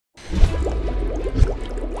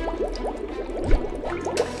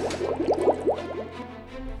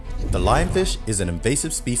The lionfish is an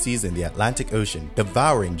invasive species in the Atlantic Ocean,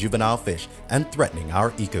 devouring juvenile fish and threatening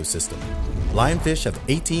our ecosystem. Lionfish have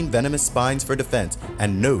 18 venomous spines for defense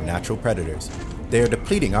and no natural predators. They are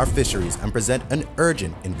depleting our fisheries and present an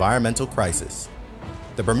urgent environmental crisis.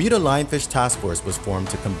 The Bermuda Lionfish Task Force was formed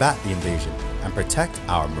to combat the invasion and protect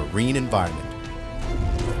our marine environment.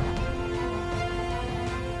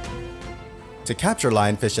 To capture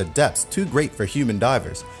lionfish at depths too great for human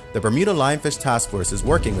divers, the Bermuda Lionfish Task Force is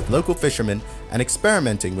working with local fishermen and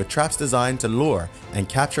experimenting with traps designed to lure and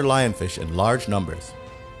capture lionfish in large numbers.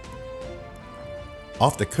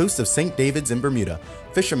 Off the coast of St. David's in Bermuda,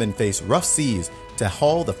 fishermen face rough seas to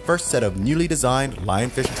haul the first set of newly designed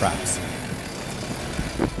lionfish traps.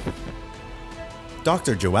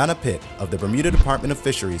 Dr. Joanna Pitt of the Bermuda Department of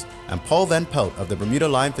Fisheries and Paul Van Pelt of the Bermuda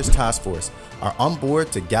Lionfish Task Force are on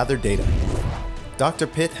board to gather data. Dr.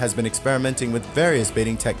 Pitt has been experimenting with various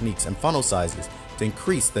baiting techniques and funnel sizes to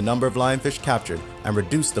increase the number of lionfish captured and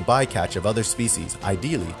reduce the bycatch of other species,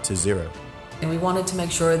 ideally to zero. And we wanted to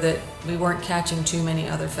make sure that we weren't catching too many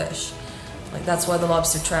other fish. That's why the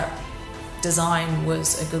lobster trap design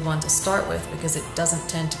was a good one to start with, because it doesn't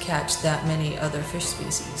tend to catch that many other fish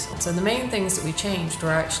species. So the main things that we changed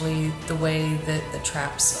were actually the way that the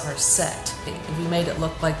traps are set. We made it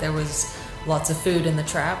look like there was lots of food in the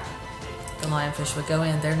trap. The lionfish would go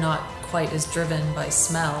in. They're not quite as driven by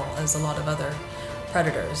smell as a lot of other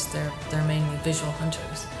predators. They're mainly visual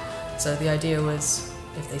hunters. So the idea was,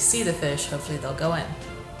 if they see the fish, hopefully they'll go in.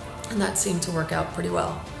 And that seemed to work out pretty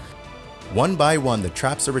well. One by one, the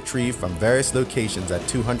traps are retrieved from various locations at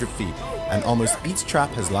 200 feet, and almost each trap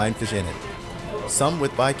has lionfish in it. Some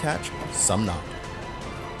with bycatch, some not.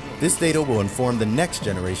 This data will inform the next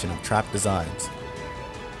generation of trap designs.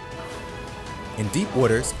 In deep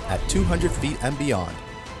waters, at 200 feet and beyond,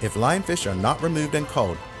 if lionfish are not removed and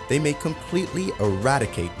culled, they may completely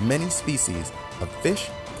eradicate many species of fish,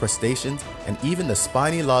 crustaceans, and even the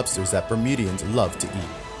spiny lobsters that Bermudians love to eat.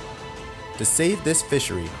 To save this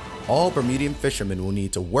fishery, all Bermudian fishermen will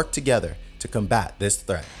need to work together to combat this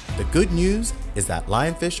threat. The good news is that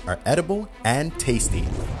lionfish are edible and tasty,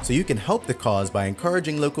 so you can help the cause by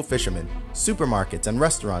encouraging local fishermen, supermarkets, and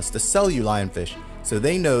restaurants to sell you lionfish so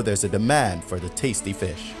they know there's a demand for the tasty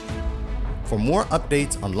fish. For more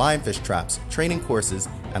updates on lionfish traps, training courses,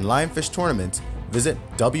 and lionfish tournaments, visit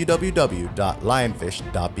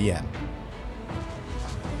www.lionfish.bm.